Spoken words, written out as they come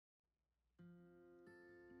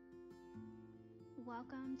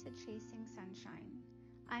Welcome to Chasing Sunshine.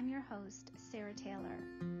 I'm your host, Sarah Taylor,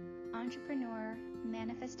 entrepreneur,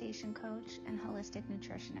 manifestation coach, and holistic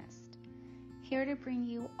nutritionist. Here to bring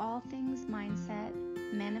you all things mindset,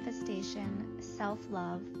 manifestation,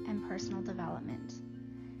 self-love, and personal development.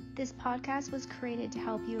 This podcast was created to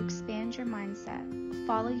help you expand your mindset,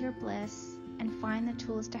 follow your bliss, and find the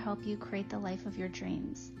tools to help you create the life of your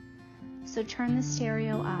dreams. So turn the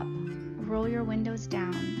stereo up, roll your windows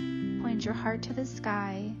down, point your heart to the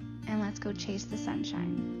sky, and let's go chase the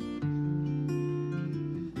sunshine.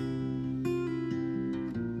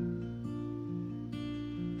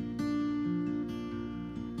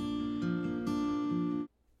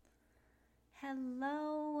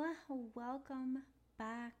 Hello, welcome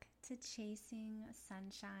back to Chasing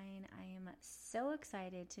Sunshine. I am so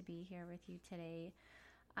excited to be here with you today.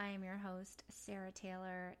 I am your host, Sarah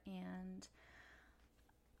Taylor, and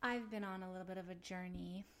I've been on a little bit of a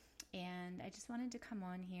journey, and I just wanted to come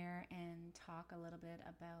on here and talk a little bit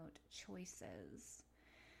about choices.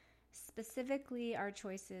 Specifically, our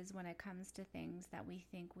choices when it comes to things that we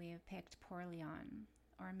think we have picked poorly on,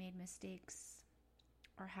 or made mistakes,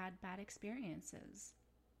 or had bad experiences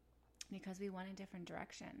because we went a different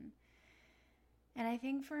direction. And I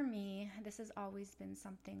think for me, this has always been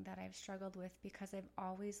something that I've struggled with because I've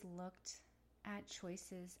always looked at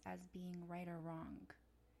choices as being right or wrong.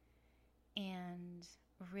 And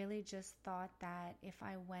really just thought that if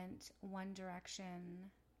I went one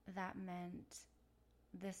direction, that meant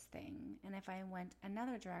this thing. And if I went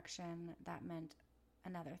another direction, that meant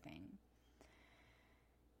another thing.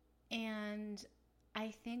 And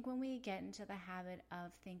I think when we get into the habit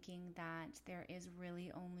of thinking that there is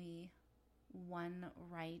really only one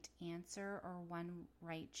right answer or one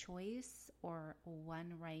right choice or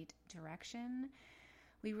one right direction,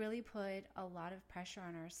 we really put a lot of pressure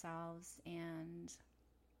on ourselves and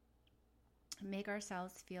make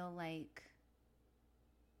ourselves feel like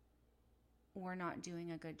we're not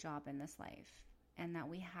doing a good job in this life and that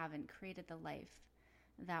we haven't created the life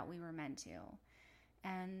that we were meant to.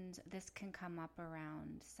 And this can come up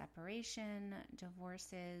around separation,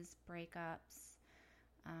 divorces, breakups,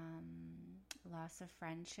 loss of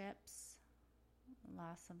friendships,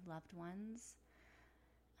 loss of loved ones,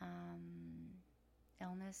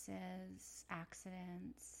 illnesses,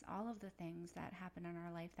 accidents, all of the things that happen in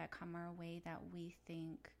our life that come our way that we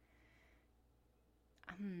think,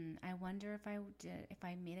 I wonder if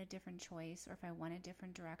I made a different choice or if I went a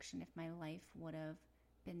different direction, if my life would have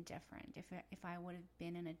been different, if I would have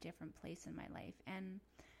been in a different place in my life. And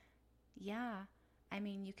yeah, I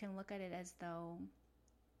mean, you can look at it as though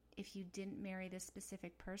if you didn't marry this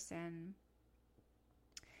specific person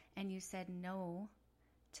and you said no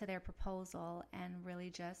to their proposal and really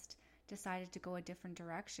just decided to go a different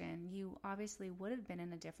direction, you obviously would have been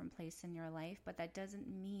in a different place in your life, but that doesn't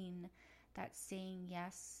mean that saying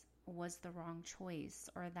yes was the wrong choice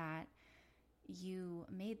or that you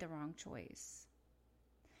made the wrong choice.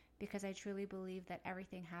 Because I truly believe that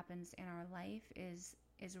everything happens in our life is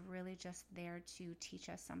really just there to teach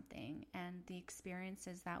us something. And the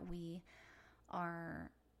experiences that we are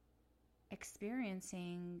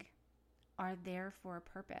experiencing are there for a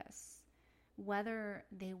purpose, whether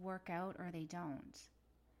they work out or they don't.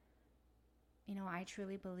 You know, I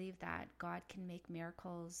truly believe that God can make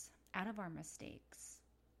miracles out of our mistakes.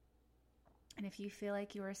 And if you feel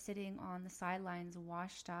like you are sitting on the sidelines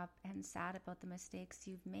washed up and sad about the mistakes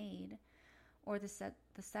you've made or the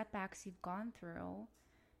setbacks you've gone through,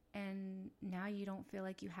 and now you don't feel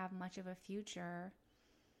like you have much of a future,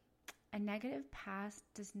 a negative past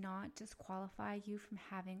does not disqualify you from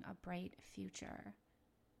having a bright future.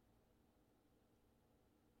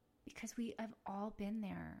 Because we have all been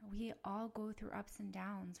there. We all go through ups and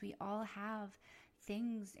downs. We all have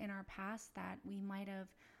things in our past that we might have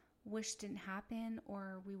wished didn't happen,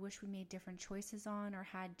 or we wish we made different choices on, or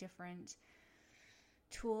had different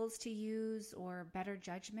tools to use or better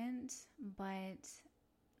judgment. But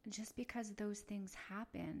just because those things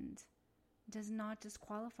happened does not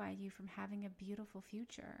disqualify you from having a beautiful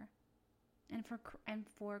future and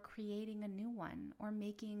for creating a new one or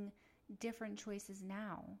making different choices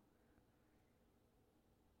now.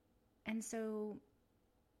 And so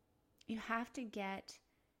you have to get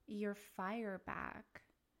your fire back.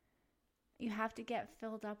 You have to get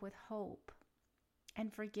filled up with hope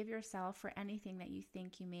and forgive yourself for anything that you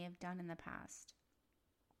think you may have done in the past.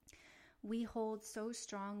 We hold so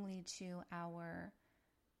strongly to our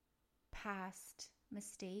past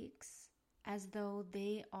mistakes as though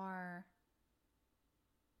they are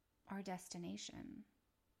our destination.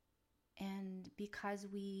 And because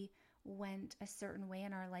we went a certain way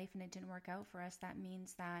in our life and it didn't work out for us, that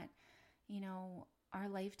means that, you know, our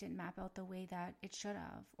life didn't map out the way that it should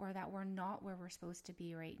have, or that we're not where we're supposed to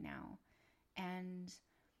be right now. And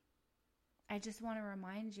I just want to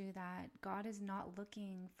remind you that God is not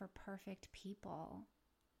looking for perfect people.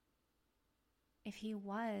 If He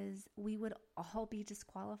was, we would all be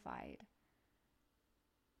disqualified,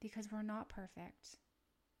 because we're not perfect.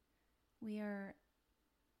 We are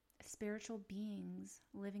spiritual beings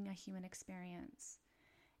living a human experience,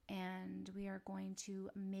 and we are going to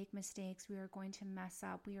make mistakes. We are going to mess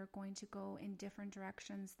up. We are going to go in different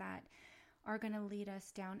directions that are going to lead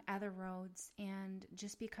us down other roads. And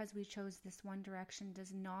just because we chose this one direction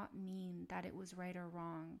does not mean that it was right or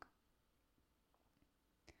wrong.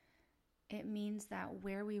 It means that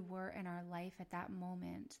where we were in our life at that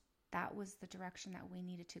moment, that was the direction that we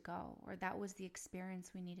needed to go, or that was the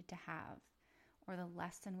experience we needed to have, or the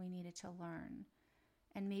lesson we needed to learn.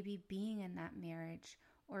 And maybe being in that marriage,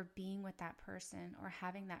 or being with that person, or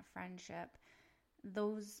having that friendship,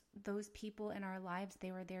 those people in our lives,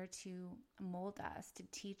 they were there to mold us, to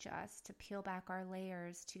teach us, to peel back our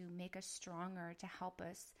layers, to make us stronger, to help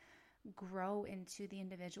us grow into the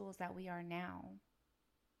individuals that we are now.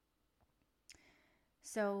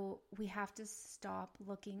 So we have to stop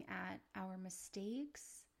looking at our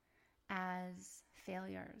mistakes as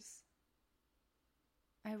failures.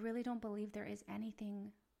 I really don't believe there is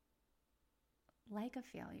anything like a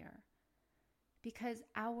failure, because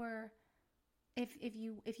if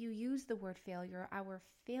you use the word failure, our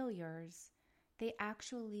failures, they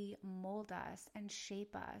actually mold us and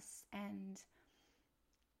shape us and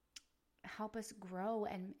help us grow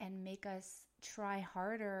and make us try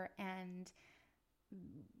harder, and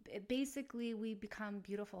basically we become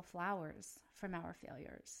beautiful flowers from our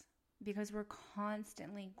failures, because we're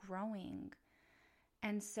constantly growing.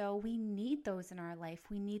 And so we need those in our life.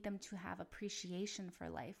 We need them to have appreciation for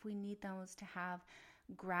life. We need those to have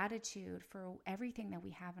gratitude for everything that we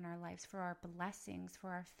have in our lives, for our blessings, for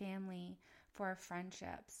our family, for our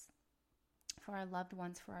friendships, for our loved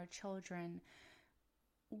ones, for our children.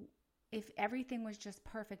 If everything was just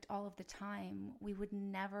perfect all of the time, we would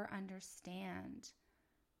never understand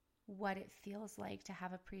what it feels like to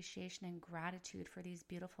have appreciation and gratitude for these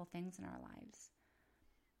beautiful things in our lives.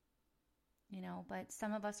 But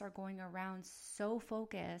some of us are going around so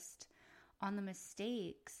focused on the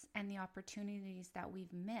mistakes and the opportunities that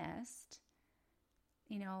we've missed,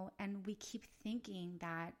 and we keep thinking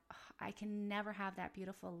that I can never have that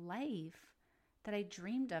beautiful life that I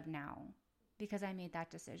dreamed of now because I made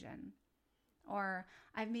that decision. Or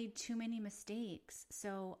I've made too many mistakes,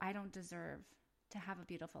 so I don't deserve to have a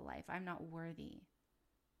beautiful life. I'm not worthy.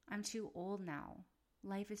 I'm too old now.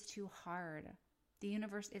 Life is too hard. The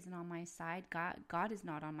universe isn't on my side. God is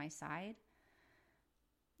not on my side.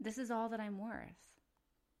 This is all that I'm worth.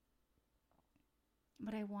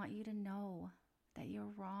 But I want you to know that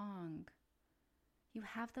you're wrong. You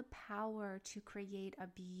have the power to create a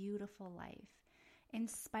beautiful life in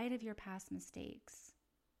spite of your past mistakes,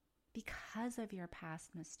 because of your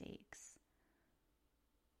past mistakes.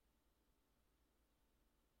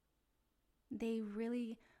 They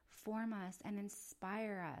really form us and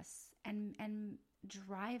inspire us and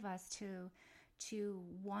drive us to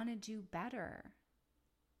want to do better.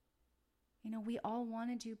 We all want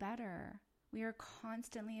to do better. We are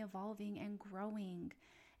constantly evolving and growing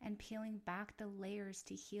and peeling back the layers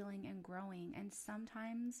to healing and growing. And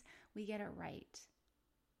sometimes we get it right,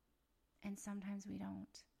 and sometimes we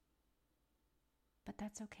don't. But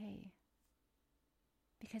that's okay.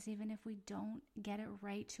 Because even if we don't get it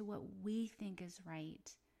right to what we think is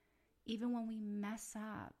right, even when we mess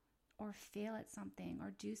up or fail at something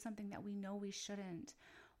or do something that we know we shouldn't,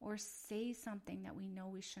 or say something that we know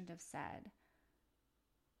we shouldn't have said,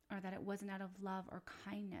 or that it wasn't out of love or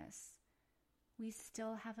kindness, we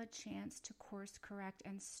still have a chance to course correct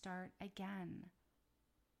and start again.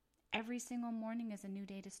 Every single morning is a new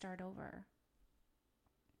day to start over.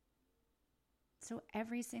 So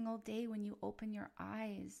every single day when you open your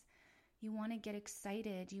eyes, you want to get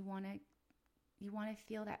excited. You want to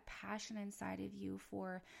feel that passion inside of you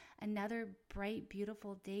for another bright,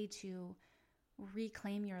 beautiful day to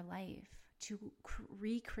reclaim your life, to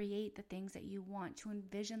recreate the things that you want, to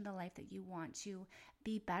envision the life that you want, to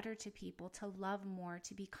be better to people, to love more,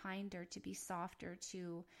 to be kinder, to be softer,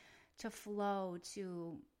 to flow,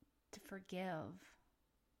 to forgive.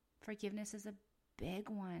 Forgiveness is a big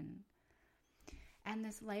one. And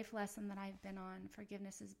this life lesson that I've been on,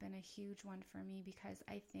 forgiveness has been a huge one for me, because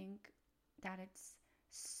I think that it's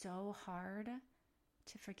so hard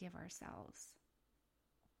to forgive ourselves.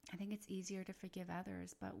 I think it's easier to forgive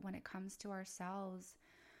others, but when it comes to ourselves,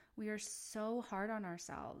 we are so hard on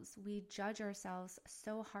ourselves. We judge ourselves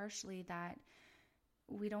so harshly that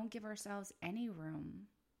we don't give ourselves any room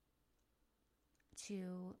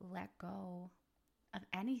to let go of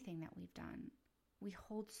anything that we've done. We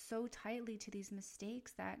hold so tightly to these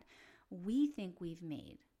mistakes that we think we've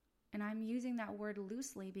made. And I'm using that word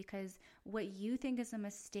loosely because what you think is a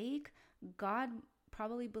mistake, God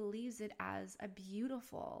probably believes it as a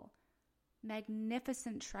beautiful,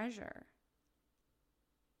 magnificent treasure.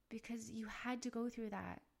 Because you had to go through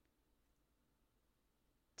that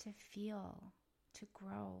to feel, to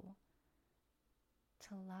grow,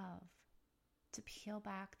 to love, to peel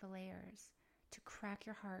back the layers, to crack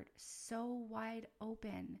your heart so wide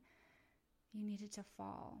open. You needed to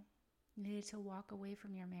fall. You needed to walk away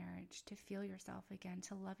from your marriage, to feel yourself again,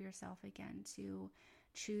 to love yourself again, to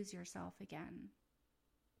choose yourself again.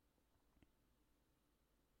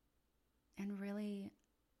 And really,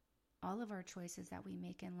 all of our choices that we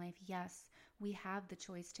make in life, yes, we have the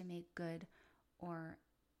choice to make good or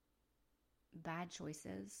bad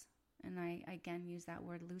choices. And I, again, use that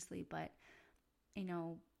word loosely, but,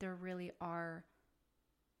 there really are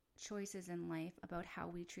choices in life about how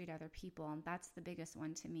we treat other people. And that's the biggest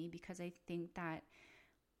one to me, because I think that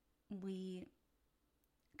we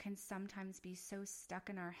can sometimes be so stuck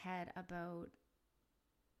in our head about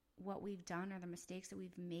what we've done or the mistakes that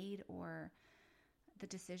we've made or the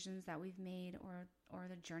decisions that we've made or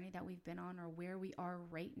the journey that we've been on or where we are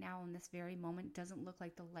right now in this very moment doesn't look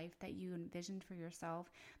like the life that you envisioned for yourself,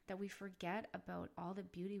 that we forget about all the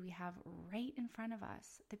beauty we have right in front of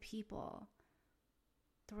us, the people,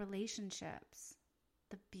 the relationships,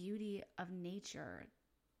 the beauty of nature,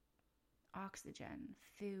 oxygen,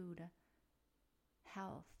 food,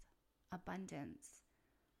 health, abundance.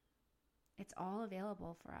 It's all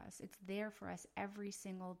available for us. It's there for us every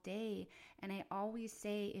single day. And I always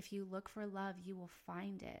say, if you look for love, you will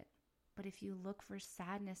find it. But if you look for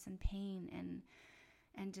sadness and pain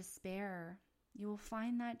and despair, you will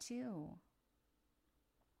find that too.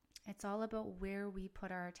 It's all about where we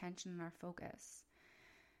put our attention and our focus.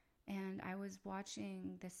 And I was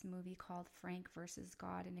watching this movie called Frank versus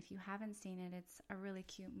God. And if you haven't seen it, it's a really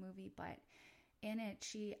cute movie. But in it,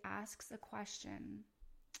 she asks a question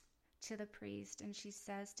to the priest, and she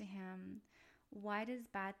says to him, why does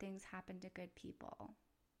bad things happen to good people?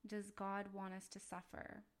 Does God want us to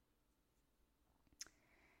suffer?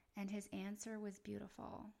 And his answer was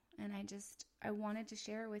beautiful. And I wanted to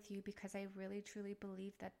share it with you because I really truly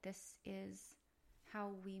believe that this is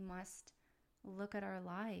how we must look at our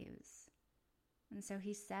lives. And so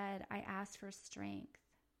he said, I asked for strength,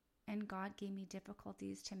 and God gave me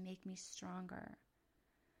difficulties to make me stronger.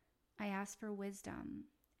 I asked for wisdom,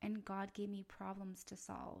 and God gave me problems to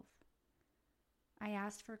solve. I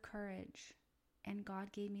asked for courage, and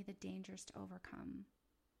God gave me the dangers to overcome.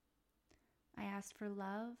 I asked for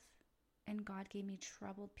love, and God gave me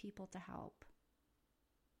troubled people to help.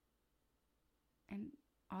 And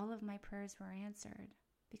all of my prayers were answered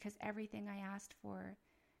because everything I asked for,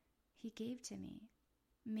 he gave to me.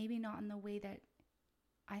 Maybe not in the way that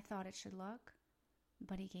I thought it should look,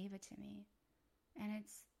 but he gave it to me. And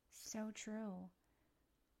it's so true.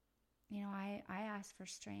 I asked for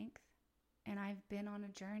strength, and I've been on a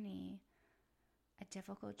journey, a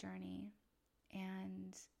difficult journey,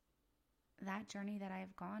 and that journey that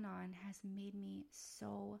I've gone on has made me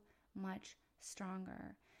so much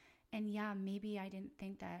stronger. And yeah, maybe I didn't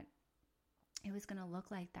think that it was going to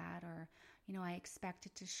look like that, or, I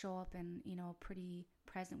expected to show up and, pretty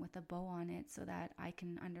present with a bow on it so that I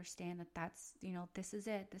can understand that that's, this is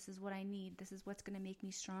it. This is what I need. This is what's going to make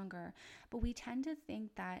me stronger. But we tend to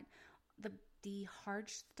think that the hard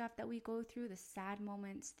stuff that we go through, the sad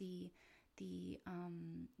moments, the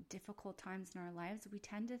difficult times in our lives, we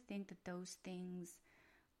tend to think that those things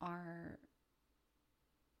are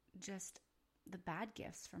just the bad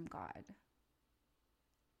gifts from God.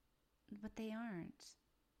 But they aren't.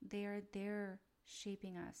 They're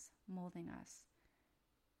shaping us, molding us,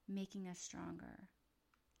 making us stronger,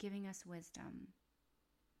 giving us wisdom,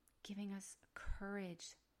 giving us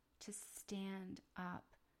courage to stand up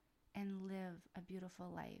and live a beautiful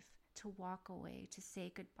life, to walk away, to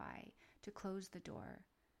say goodbye, to close the door,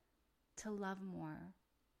 to love more,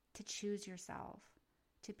 to choose yourself,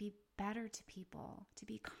 to be better to people, to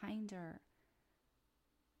be kinder,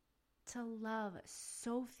 to love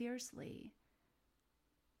so fiercely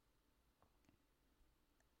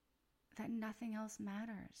that nothing else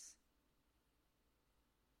matters.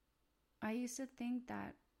 I used to think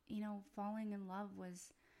that, falling in love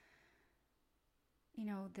was,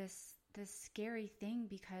 this scary thing,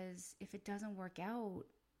 because if it doesn't work out,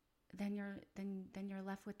 then you're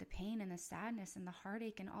left with the pain and the sadness and the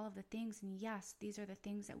heartache and all of the things. And yes, these are the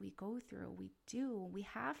things that we go through. We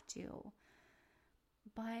have to.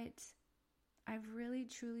 But I've really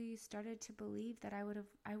truly started to believe that I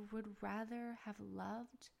would rather have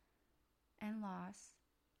loved and lost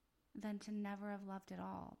than to never have loved at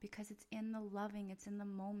all, because it's in the loving, it's in the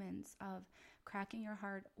moments of cracking your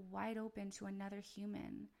heart wide open to another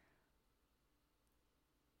human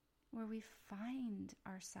where we find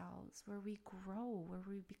ourselves, where we grow, where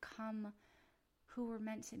we become who we're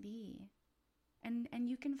meant to be. And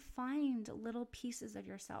you can find little pieces of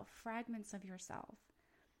yourself, fragments of yourself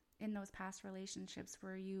in those past relationships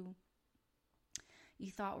where you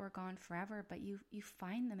thought were gone forever, but you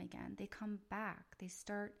find them again. They come back. They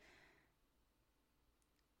start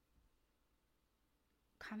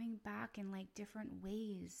coming back in like different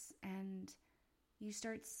ways, and you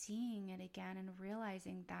start seeing it again and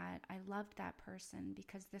realizing that I loved that person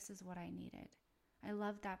because this is what I needed. I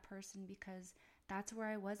loved that person because that's where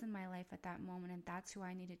I was in my life at that moment, and that's who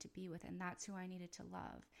I needed to be with, and that's who I needed to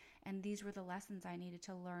love. And these were the lessons I needed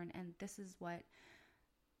to learn, and this is what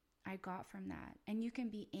I got from that. And you can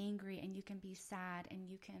be angry, and you can be sad, and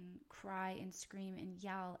you can cry and scream and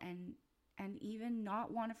yell and even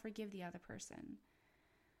not want to forgive the other person.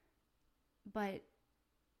 But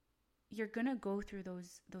you're going to go through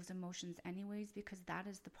those emotions anyways, because that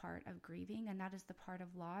is the part of grieving, and that is the part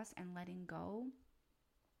of loss and letting go.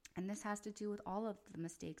 And this has to do with all of the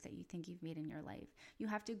mistakes that you think you've made in your life. You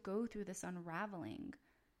have to go through this unraveling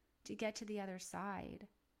to get to the other side,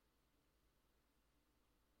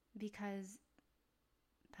 because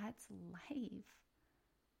that's life.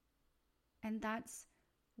 And that's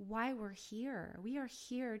why we're here. We are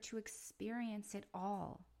here to experience it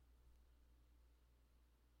all.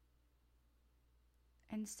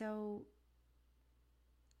 And so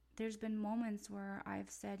there's been moments where I've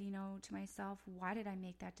said, to myself, why did I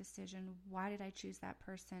make that decision? Why did I choose that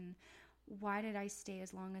person? Why did I stay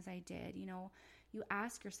as long as I did? You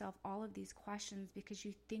ask yourself all of these questions because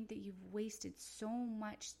you think that you've wasted so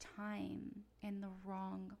much time in the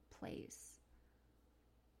wrong place.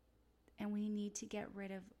 And we need to get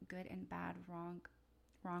rid of good and bad, wrong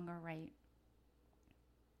or right.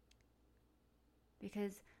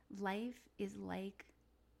 Because life is like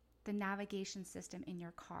the navigation system in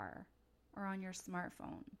your car or on your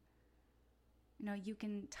smartphone. You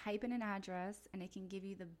can type in an address and it can give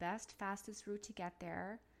you the best, fastest route to get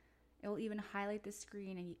there. It will even highlight the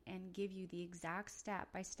screen and give you the exact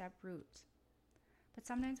step-by-step route. But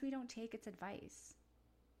sometimes we don't take its advice.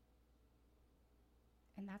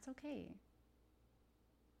 And that's okay.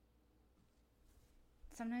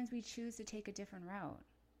 Sometimes we choose to take a different route.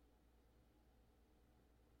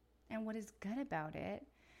 And what is good about it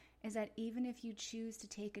is that even if you choose to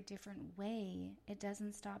take a different way, it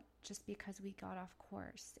doesn't stop just because we got off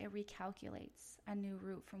course. It recalculates a new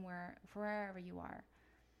route from wherever you are.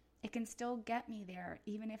 It can still get me there,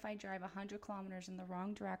 even if I drive 100 kilometers in the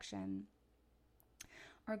wrong direction,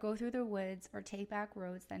 or go through the woods, or take back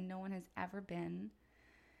roads that no one has ever been.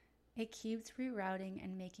 It keeps rerouting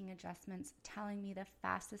and making adjustments, telling me the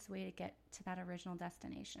fastest way to get to that original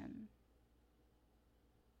destination.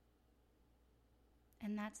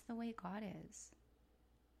 And that's the way God is.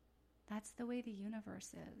 That's the way the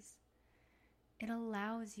universe is. It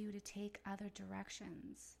allows you to take other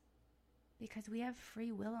directions because we have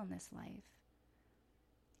free will in this life.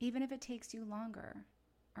 Even if it takes you longer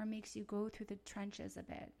or makes you go through the trenches a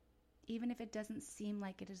bit, even if it doesn't seem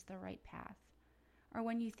like it is the right path, or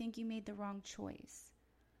when you think you made the wrong choice.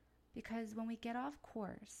 Because when we get off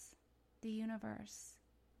course, the universe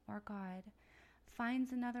or God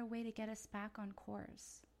finds another way to get us back on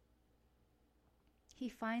course. He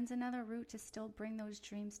finds another route to still bring those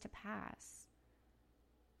dreams to pass.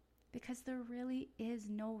 Because there really is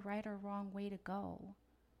no right or wrong way to go.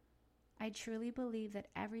 I truly believe that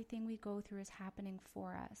everything we go through is happening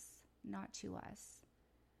for us, not to us.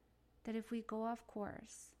 That if we go off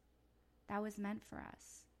course, that was meant for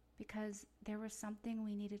us, because there was something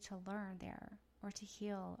we needed to learn there, or to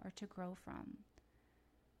heal, or to grow from.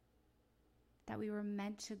 That we were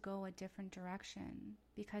meant to go a different direction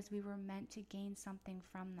because we were meant to gain something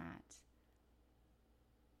from that.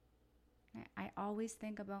 I always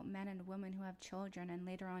think about men and women who have children and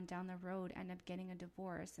later on down the road end up getting a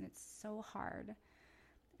divorce, and it's so hard.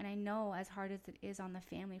 And I know, as hard as it is on the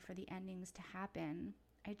family for the endings to happen,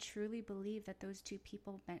 I truly believe that those two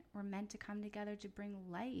people were meant to come together to bring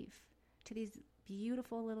life to these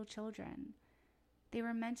beautiful little children. They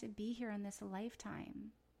were meant to be here in this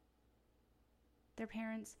lifetime. Their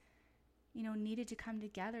parents, needed to come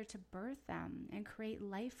together to birth them and create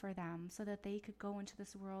life for them so that they could go into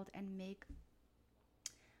this world and make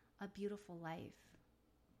a beautiful life.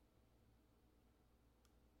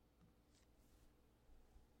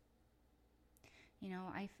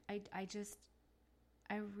 I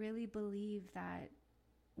really believe that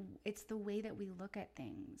it's the way that we look at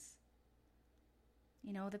things.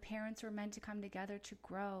 The parents were meant to come together to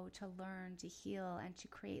grow, to learn, to heal, and to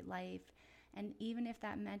create life. And even if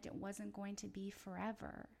that meant it wasn't going to be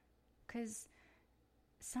forever, because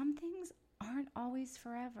some things aren't always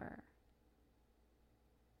forever.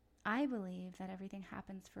 I believe that everything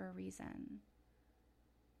happens for a reason.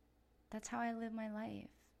 That's how I live my life.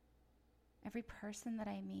 Every person that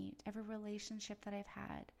I meet, every relationship that I've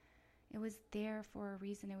had, it was there for a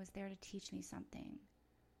reason. It was there to teach me something.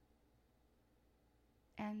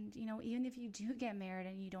 And, even if you do get married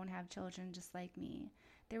and you don't have children just like me,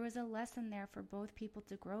 there was a lesson there for both people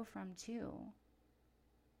to grow from too.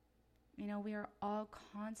 We are all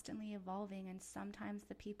constantly evolving, and sometimes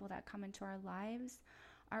the people that come into our lives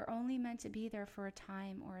are only meant to be there for a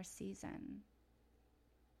time or a season.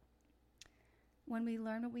 When we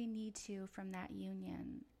learn what we need to from that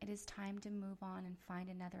union, it is time to move on and find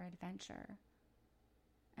another adventure.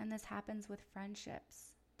 And this happens with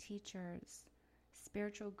friendships, teachers,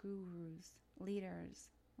 spiritual gurus, leaders,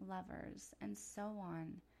 lovers, and so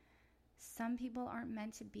on. Some people aren't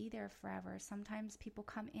meant to be there forever. Sometimes people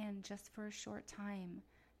come in just for a short time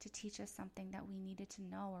to teach us something that we needed to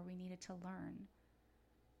know or we needed to learn.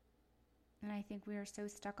 And I think we are so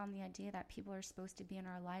stuck on the idea that people are supposed to be in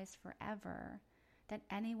our lives forever, that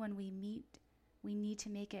anyone we meet, we need to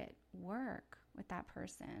make it work with that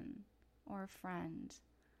person or a friend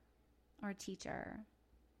or a teacher.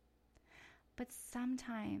 But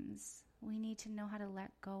sometimes we need to know how to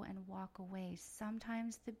let go and walk away.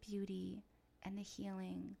 Sometimes the beauty and the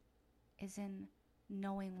healing is in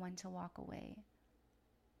knowing when to walk away.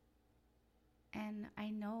 And I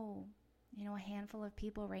know, a handful of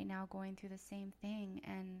people right now going through the same thing.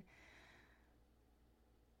 And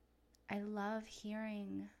I love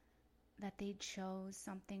hearing that they chose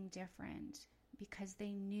something different because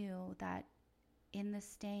they knew that in the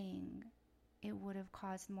staying, it would have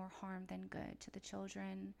caused more harm than good to the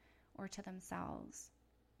children or to themselves.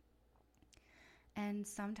 And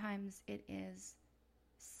sometimes it is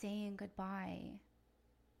saying goodbye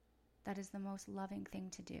that is the most loving thing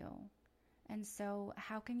to do. And so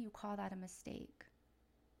how can you call that a mistake?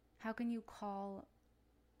 How can you call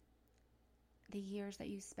the years that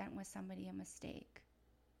you spent with somebody a mistake?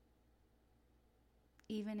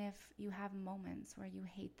 Even if you have moments where you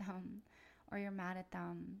hate them or you're mad at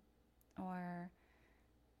them or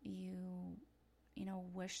you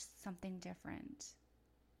wish something different.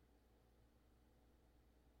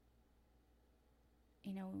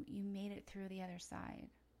 You made it through the other side.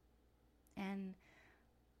 And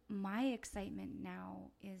my excitement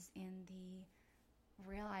now is in the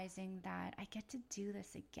realizing that I get to do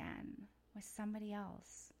this again with somebody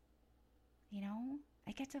else.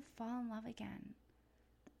 I get to fall in love again.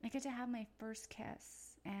 I get to have my first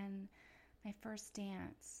kiss and my first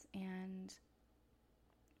dance, and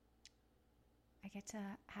I get to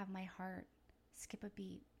have my heart skip a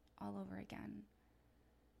beat all over again.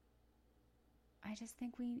 I just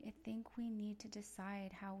think we need to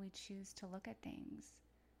decide how we choose to look at things,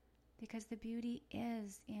 because the beauty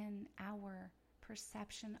is in our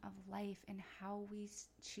perception of life and how we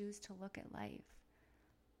choose to look at life.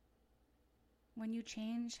 When you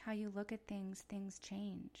change how you look at things, things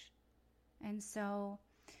change. And so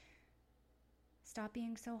stop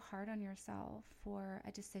being so hard on yourself for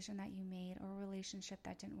a decision that you made, or a relationship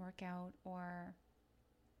that didn't work out, or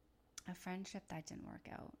a friendship that didn't work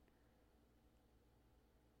out.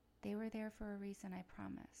 They were there for a reason, I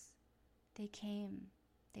promise. They came,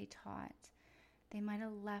 they taught. They might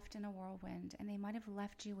have left in a whirlwind, and they might have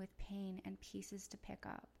left you with pain and pieces to pick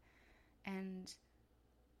up. And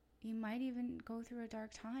you might even go through a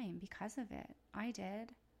dark time because of it. I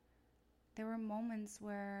did. There were moments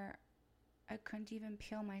where I couldn't even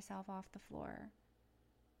peel myself off the floor.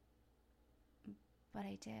 But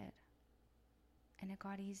I did. And it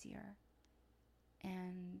got easier.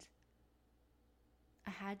 And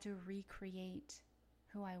I had to recreate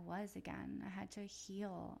who I was again. I had to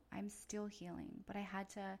heal. I'm still healing. But I had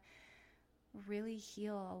to really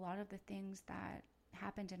heal a lot of the things that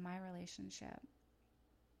happened in my relationship.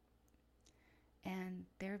 And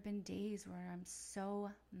there have been days where I'm so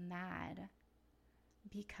mad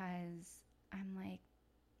because I'm like,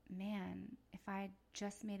 man, if I had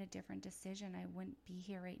just made a different decision, I wouldn't be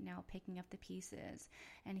here right now picking up the pieces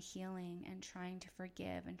and healing and trying to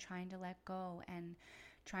forgive and trying to let go and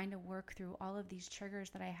trying to work through all of these triggers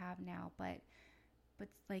that I have now. But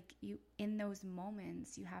like, you, in those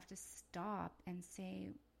moments, you have to stop and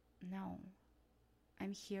say, no,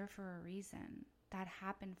 I'm here for a reason. That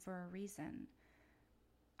happened for a reason.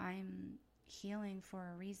 I'm healing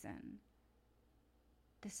for a reason.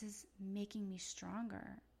 This is making me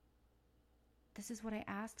stronger. This is what I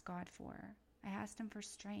asked God for. I asked him for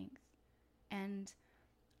strength. And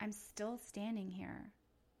I'm still standing here.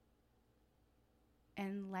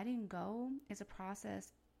 And letting go is a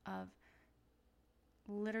process of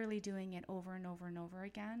literally doing it over and over and over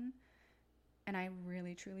again. And I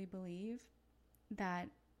really, truly believe that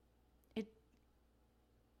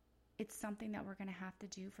it's something that we're going to have to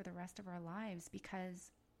do for the rest of our lives, because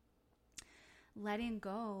letting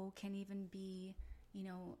go can even be,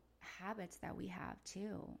 habits that we have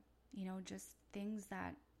too, just things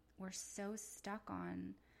that we're so stuck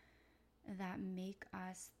on that make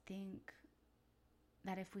us think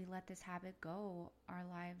that if we let this habit go, our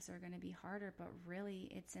lives are going to be harder. But really,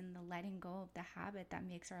 it's in the letting go of the habit that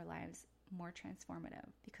makes our lives more transformative,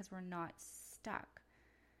 because we're not stuck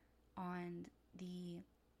on the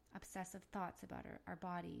obsessive thoughts about our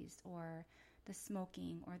bodies, or the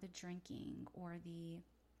smoking, or the drinking, or the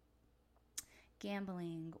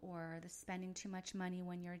gambling, or the spending too much money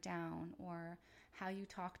when you're down, or how you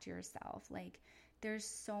talk to yourself. Like, there's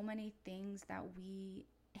so many things that we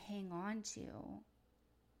hang on to,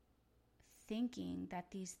 thinking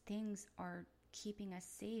that these things are keeping us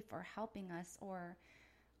safe or helping us, or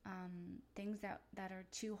things that are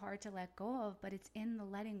too hard to let go of. But it's in the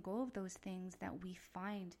letting go of those things that we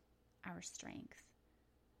find our strength,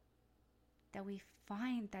 that we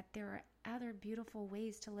find that there are other beautiful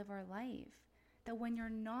ways to live our life, that when you're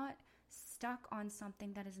not stuck on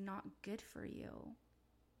something that is not good for you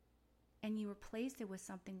and you replace it with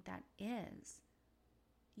something that is,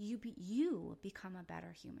 you become a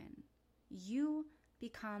better human. You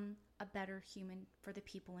become a better human for the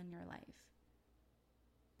people in your life,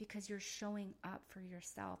 because you're showing up for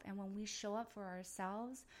yourself. And when we show up for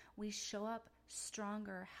ourselves, we show up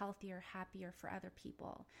stronger, healthier, happier for other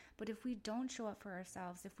people. But if we don't show up for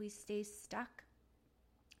ourselves, if we stay stuck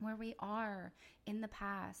where we are in the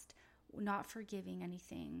past, not forgiving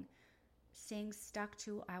anything, staying stuck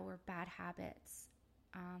to our bad habits,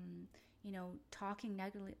 talking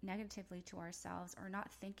negatively to ourselves, or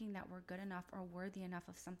not thinking that we're good enough or worthy enough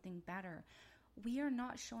of something better, we are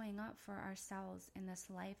not showing up for ourselves in this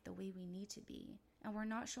life the way we need to be. And we're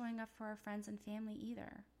not showing up for our friends and family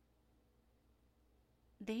either.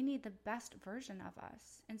 They need the best version of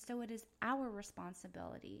us. And so it is our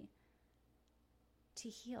responsibility to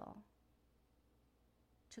heal,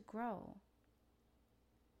 to grow,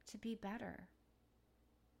 to be better,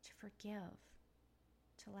 to forgive,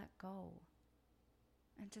 to let go,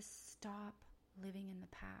 and to stop living in the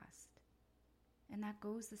past. And that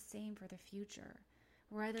goes the same for the future.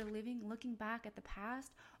 We're either looking back at the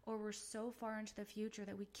past, or we're so far into the future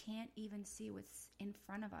that we can't even see what's in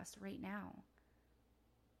front of us right now.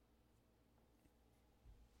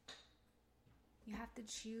 You have to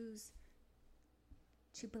choose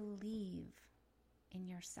to believe in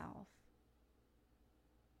yourself.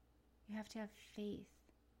 You have to have faith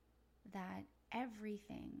that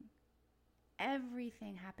everything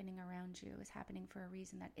happening around you is happening for a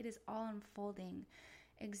reason, that it is all unfolding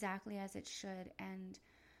exactly as it should. And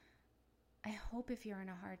I hope, if you're in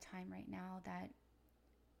a hard time right now, that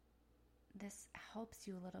this helps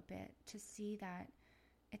you a little bit to see that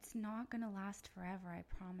it's not going to last forever, I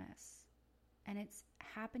promise. And it's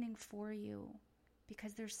happening for you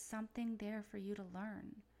because there's something there for you to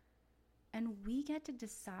learn. And we get to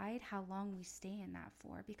decide how long we stay in that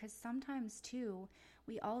for, because sometimes too,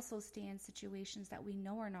 we also stay in situations that we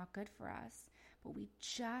know are not good for us, but we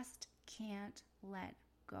just can't let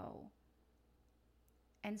go.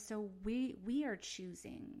 And so we are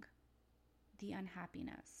choosing the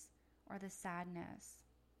unhappiness, or the sadness,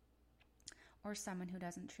 or someone who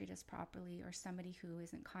doesn't treat us properly, or somebody who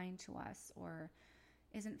isn't kind to us, or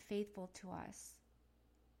isn't faithful to us,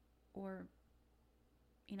 or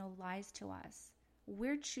lies to us.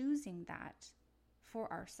 We're choosing that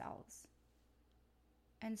for ourselves.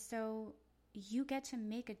 And so you get to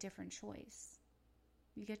make a different choice.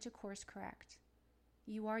 You get to course correct.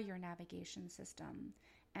 You are your navigation system.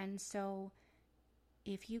 And so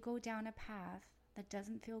if you go down a path that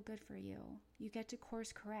doesn't feel good for you, you get to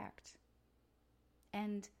course correct.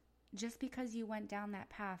 And just because you went down that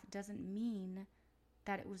path doesn't mean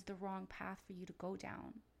that it was the wrong path for you to go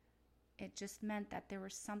down. It just meant that there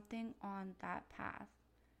was something on that path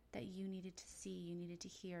that you needed to see, you needed to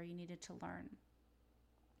hear, you needed to learn.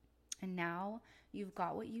 And now you've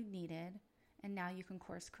got what you needed, and now you can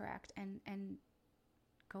course correct and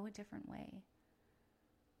go a different way.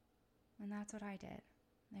 And that's what I did.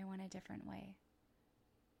 I went a different way.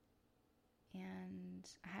 And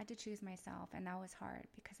I had to choose myself, and that was hard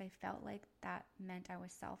because I felt like that meant I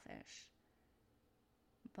was selfish.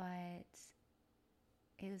 but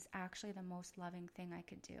it was actually the most loving thing I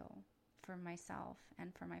could do for myself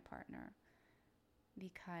and for my partner,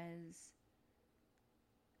 because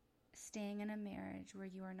staying in a marriage where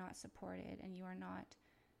you are not supported and you are not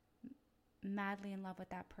madly in love with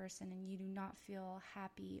that person and you do not feel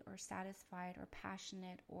happy or satisfied or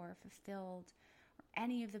passionate or fulfilled or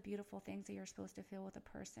any of the beautiful things that you're supposed to feel with a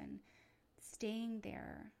person, staying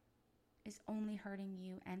there is only hurting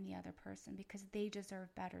you and the other person, because they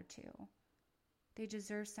deserve better too. They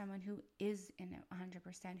deserve someone who is in it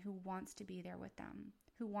 100%, who wants to be there with them,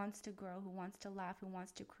 who wants to grow, who wants to laugh, who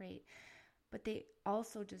wants to create. But they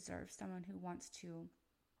also deserve someone who wants to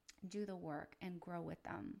do the work and grow with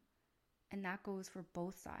them. And that goes for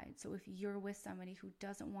both sides. So if you're with somebody who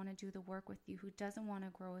doesn't want to do the work with you, who doesn't want to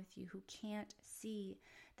grow with you, who can't see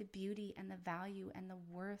the beauty and the value and the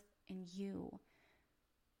worth in you,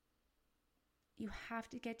 you have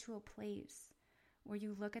to get to a place where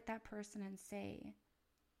you look at that person and say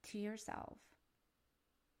to yourself,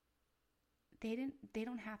 they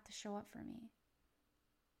don't have to show up for me.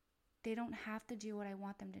 They don't have to do what I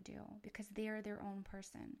want them to do, because they are their own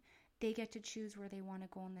person. They get to choose where they want to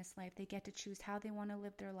go in this life. They get to choose how they want to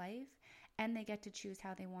live their life, and they get to choose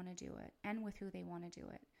how they want to do it and with who they want to do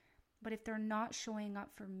it. But if they're not showing up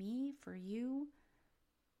for me, for you,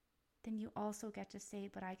 then you also get to say,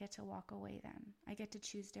 but I get to walk away then. I get to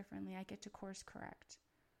choose differently. I get to course correct.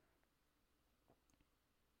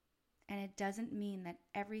 And it doesn't mean that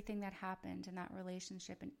everything that happened in that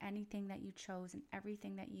relationship and anything that you chose and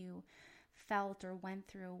everything that you felt or went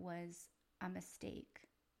through was a mistake.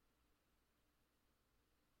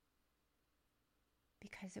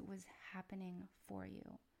 Because it was happening for you.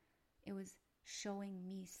 It was showing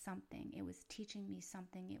me something. It was teaching me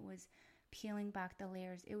something. It was peeling back the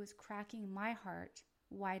layers. It was cracking my heart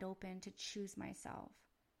wide open to choose myself,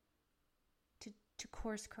 to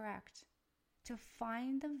course correct, to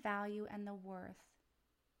find the value and the worth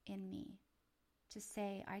in me, to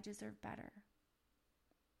say I deserve better.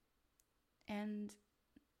 And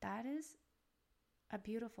that is a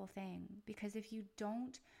beautiful thing, because if you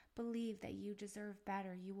don't believe that you deserve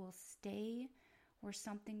better, you will stay where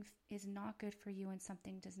something is not good for you and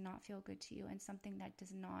something does not feel good to you and something that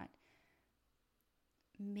does not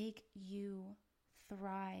make you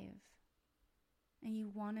thrive. And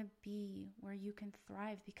you want to be where you can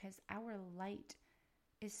thrive, because our light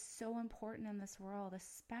is so important in this world,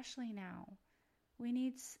 especially now. We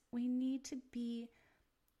need to be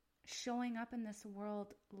showing up in this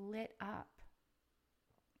world lit up,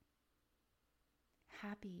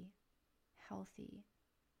 happy, healthy,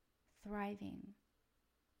 thriving,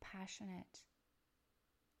 passionate,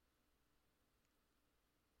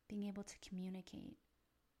 being able to communicate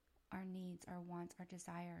our needs, our wants, our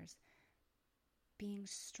desires, being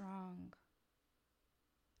strong,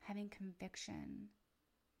 having conviction,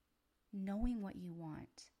 knowing what you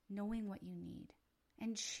want, knowing what you need,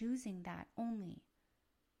 and choosing that only.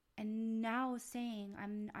 And now saying,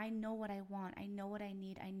 I know what I want, I know what I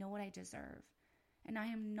need, I know what I deserve. And I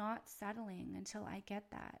am not settling until I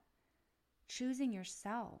get that. Choosing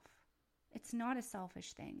yourself. It's not a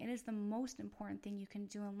selfish thing. It is the most important thing you can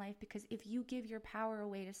do in life, because if you give your power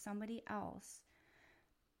away to somebody else,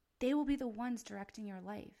 they will be the ones directing your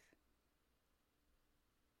life.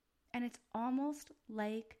 And it's almost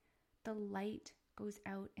like the light goes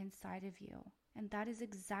out inside of you. And that is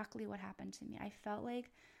exactly what happened to me. I felt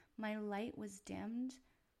like my light was dimmed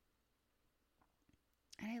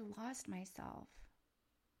and I lost myself.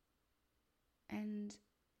 And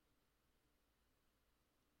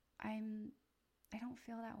I don't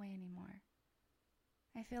feel that way anymore.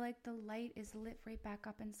 I feel like the light is lit right back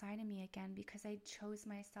up inside of me again, because I chose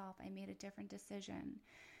myself. I made a different decision.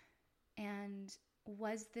 And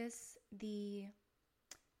was this the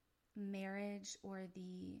marriage or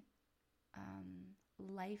the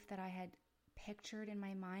life that I had pictured in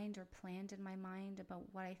my mind or planned in my mind about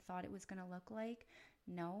what I thought it was going to look like?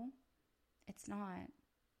 No, it's not.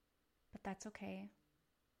 But that's okay,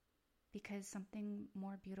 because something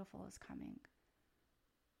more beautiful is coming.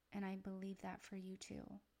 And I believe that for you too.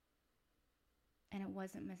 And it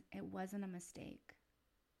wasn't a mistake.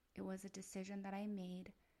 It was a decision that I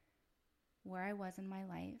made where I was in my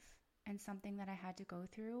life, and something that I had to go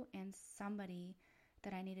through, and somebody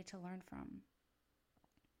that I needed to learn from.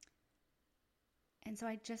 And so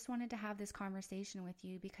I just wanted to have this conversation with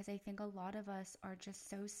you, because I think a lot of us are just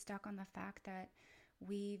so stuck on the fact that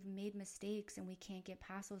we've made mistakes and we can't get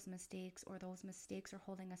past those mistakes, or those mistakes are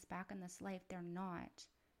holding us back in this life. They're not.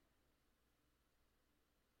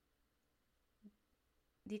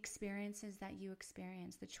 The experiences that you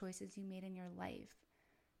experienced, the choices you made in your life,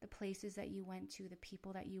 the places that you went to, the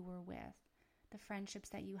people that you were with, the friendships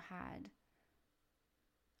that you had.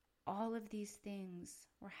 All of these things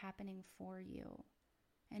were happening for you.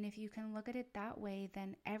 And if you can look at it that way,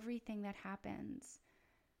 then everything that happens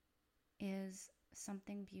is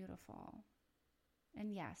something beautiful.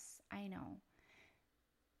 And yes, I know,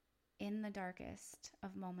 in the darkest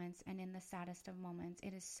of moments and in the saddest of moments,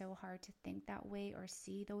 it is so hard to think that way or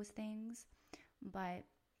see those things. But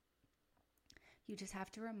you just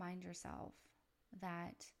have to remind yourself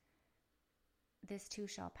that this too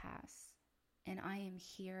shall pass. And I am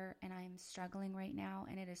here and I am struggling right now,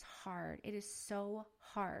 and it is hard. It is so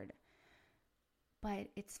hard. But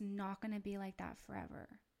it's not going to be like that forever.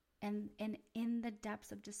 And in the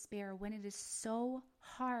depths of despair, when it is so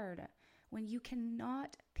hard, when you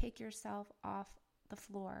cannot pick yourself off the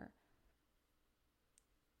floor,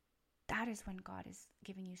 that is when God is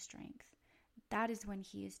giving you strength. That is when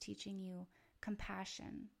He is teaching you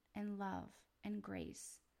compassion and love and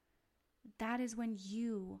grace. That is when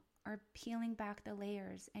you are peeling back the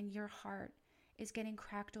layers and your heart is getting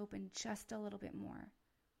cracked open just a little bit more.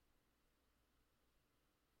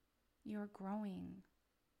 You're growing.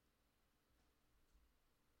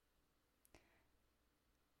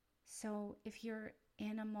 So if you're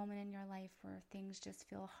in a moment in your life where things just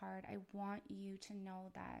feel hard, I want you to know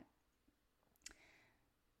that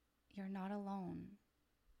you're not alone.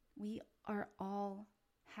 We are all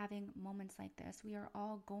having moments like this. We are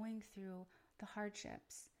all going through the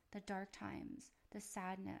hardships, the dark times, the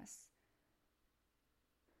sadness,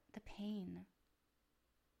 the pain.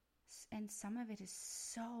 And some of it is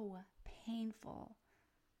so painful.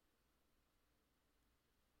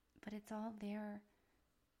 But it's all there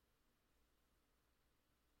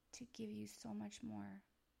to give you so much more.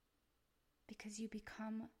 Because you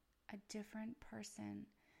become a different person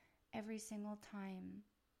every single time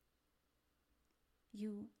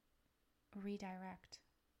you redirect.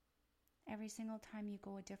 Every single time you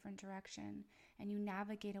go a different direction and you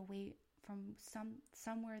navigate away from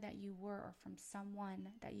somewhere that you were or from someone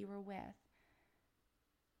that you were with,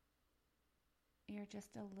 you're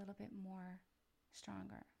just a little bit more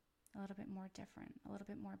stronger, a little bit more different, a little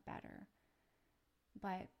bit more better.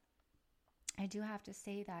 But I do have to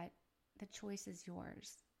say that the choice is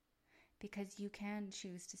yours, because you can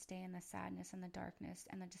choose to stay in the sadness and the darkness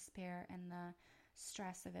and the despair and the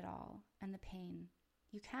stress of it all and the pain.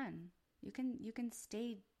 You can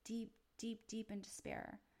stay deep, deep, deep in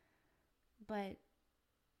despair. But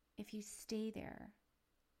if you stay there,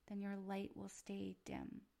 then your light will stay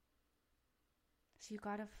dim. So you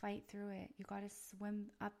got to fight through it. You got to swim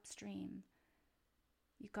upstream.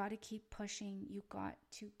 You got to keep pushing. You got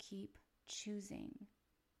to keep choosing.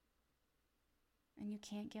 And you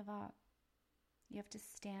can't give up. You have to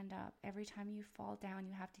stand up. Every time you fall down,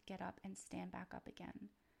 you have to get up and stand back up again.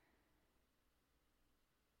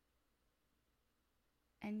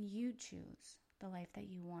 And you choose the life that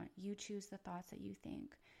you want. You choose the thoughts that you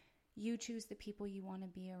think. You choose the people you want to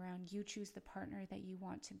be around. You choose the partner that you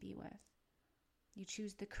want to be with. You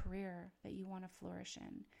choose the career that you want to flourish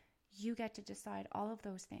in. You get to decide all of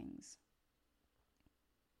those things.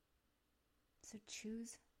 So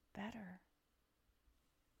choose better.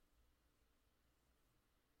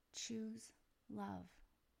 Choose love.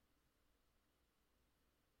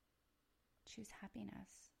 Choose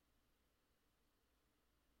happiness.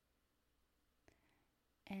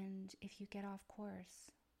 And if you get off course,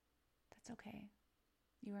 that's okay.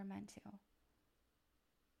 You were meant to.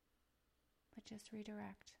 But just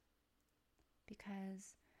redirect.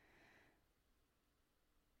 Because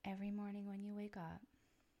every morning when you wake up,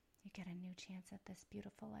 you get a new chance at this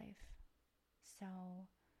beautiful life. So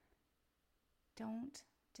don't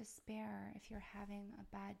despair if you're having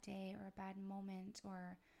a bad day or a bad moment,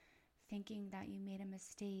 or thinking that you made a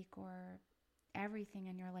mistake, or everything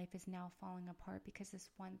in your life is now falling apart because this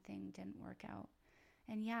one thing didn't work out.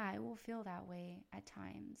 And yeah, it will feel that way at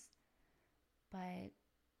times. But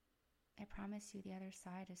I promise you, the other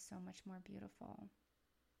side is so much more beautiful.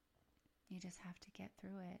 You just have to get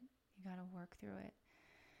through it. You got to work through it.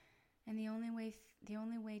 And the only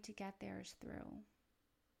way to get there is through.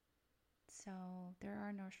 So there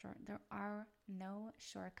are no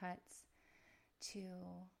shortcuts to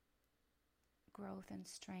growth and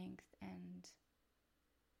strength, and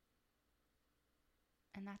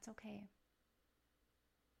that's okay.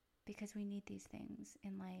 Because we need these things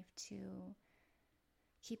in life to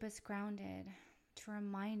keep us grounded, to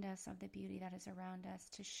remind us of the beauty that is around us,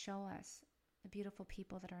 to show us the beautiful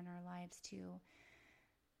people that are in our lives, to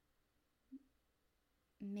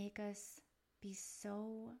make us be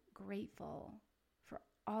so grateful for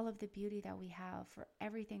all of the beauty that we have, for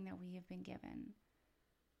everything that we have been given.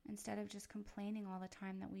 instead of just complaining all the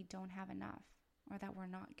time that we don't have enough or that we're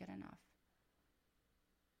not good enough.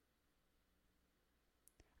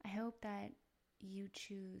 I hope that you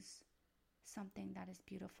choose something that is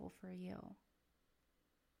beautiful for you,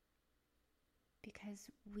 because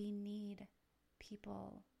we need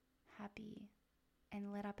people happy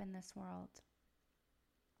and lit up in this world.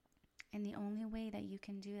 And the only way that you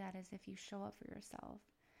can do that is if you show up for yourself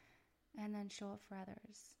and then show up for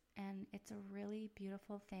others. And it's a really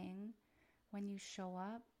beautiful thing when you show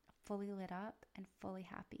up fully lit up and fully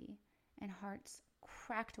happy and hearts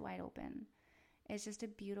cracked wide open. It's just a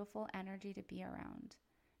beautiful energy to be around.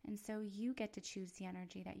 And so you get to choose the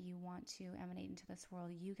energy that you want to emanate into this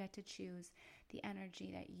world. You get to choose the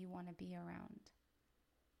energy that you want to be around.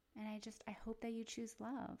 And I hope that you choose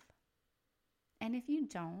love. And if you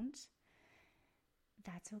don't,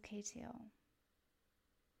 that's okay too.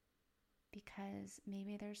 Because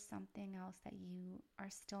maybe there's something else that you are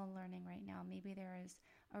still learning right now. Maybe there is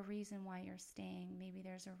a reason why you're staying. Maybe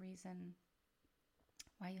there's a reason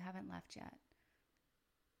why you haven't left yet.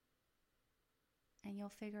 And you'll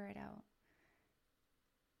figure it out.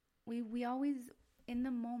 We always, in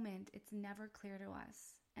the moment, it's never clear to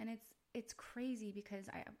us. And it's crazy because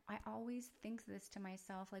I always think this to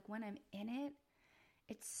myself, like when I'm in it,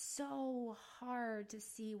 it's so hard to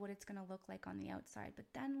see what it's going to look like on the outside. But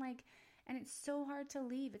then and it's so hard to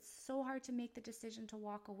leave. It's so hard to make the decision to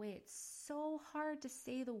walk away. It's so hard to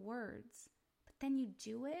say the words. But then you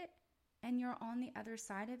do it and you're on the other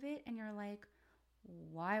side of it and you're like,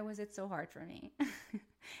 why was it so hard for me?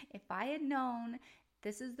 If I had known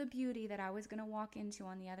this is the beauty that I was going to walk into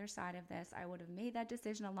on the other side of this, I would have made that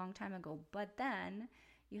decision a long time ago. But then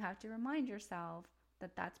you have to remind yourself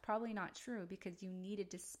that that's probably not true because you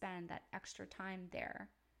needed to spend that extra time there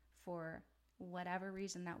for whatever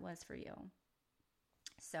reason that was for you.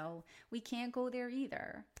 So we can't go there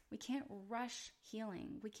either. We can't rush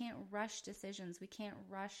healing. We can't rush decisions. We can't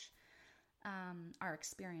rush our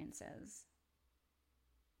experiences.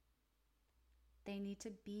 They need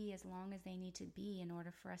to be as long as they need to be in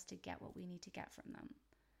order for us to get what we need to get from them.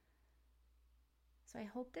 So I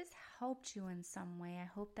hope this helped you in some way. I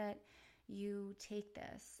hope that you take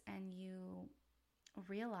this and you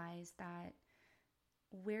realize that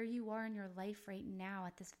where you are in your life right now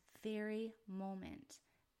at this very moment,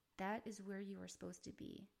 that is where you were supposed to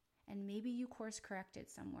be. And maybe you course corrected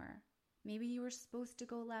somewhere. Maybe you were supposed to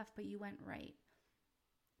go left, but you went right.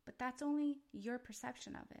 But that's only your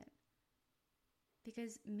perception of it.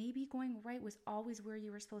 Because maybe going right was always where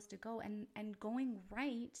you were supposed to go. And going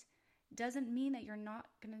right doesn't mean that you're not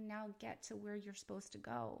going to now get to where you're supposed to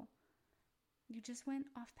go. You just went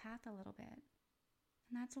off path a little bit.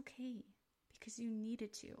 And that's okay, because you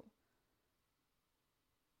needed to.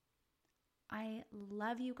 I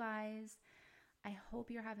love you guys. I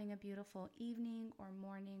hope you're having a beautiful evening or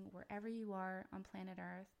morning wherever you are on planet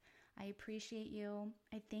Earth. I appreciate you.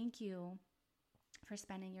 I thank you for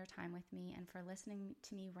spending your time with me and for listening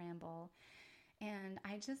to me ramble. And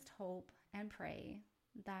I just hope and pray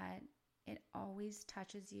that it always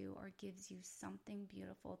touches you or gives you something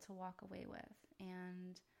beautiful to walk away with.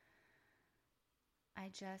 And I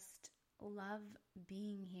just love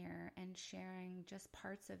being here and sharing just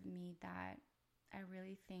parts of me that I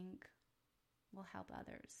really think will help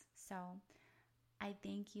others. So I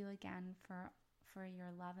thank you again for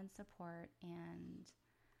your love and support, and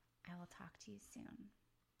I will talk to you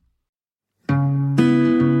soon.